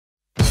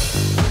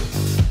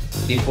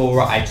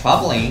before I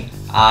traveling,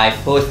 I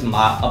post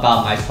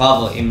about my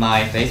travel in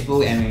my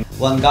Facebook, and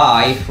one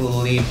guy who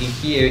lived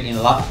here in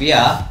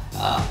Latvia,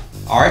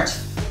 Art,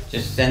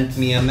 just sent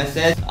me a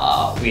message.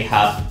 We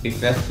have big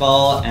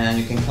festival and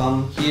you can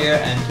come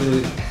here and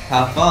to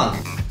have fun.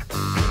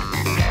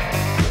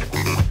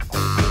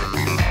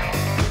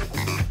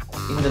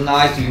 In the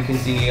night you can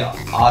see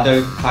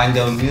other kind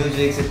of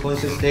music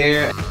sequences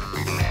there.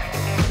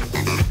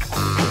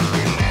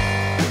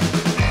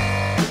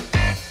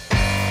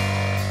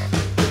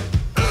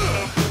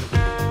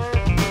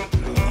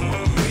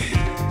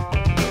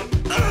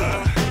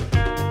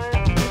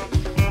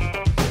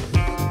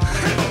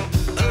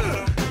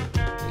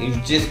 You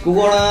just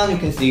go around, you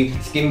can see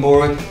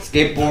skimboard,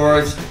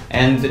 skateboards,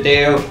 and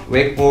their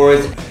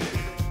wakeboards.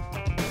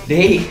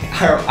 They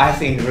are, I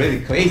think,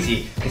 really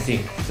crazy. You see,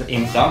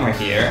 in summer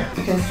here,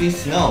 you can see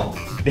snow.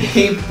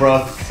 They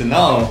brought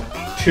snow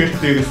to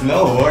do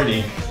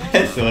snowboarding.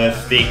 That's so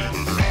sick.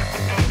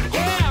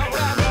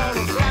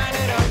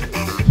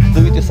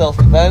 Do-it-yourself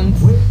event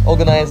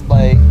organized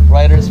by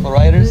Riders for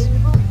Riders.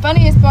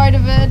 Funniest part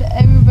of it,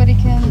 everybody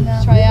can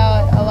try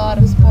out a lot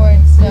of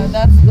sports, so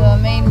that's the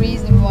main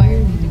reason why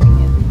we're doing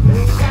it.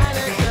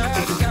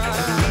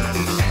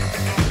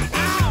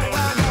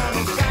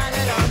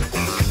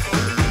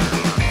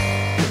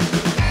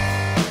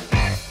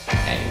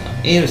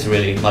 And, it was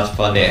really much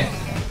fun there.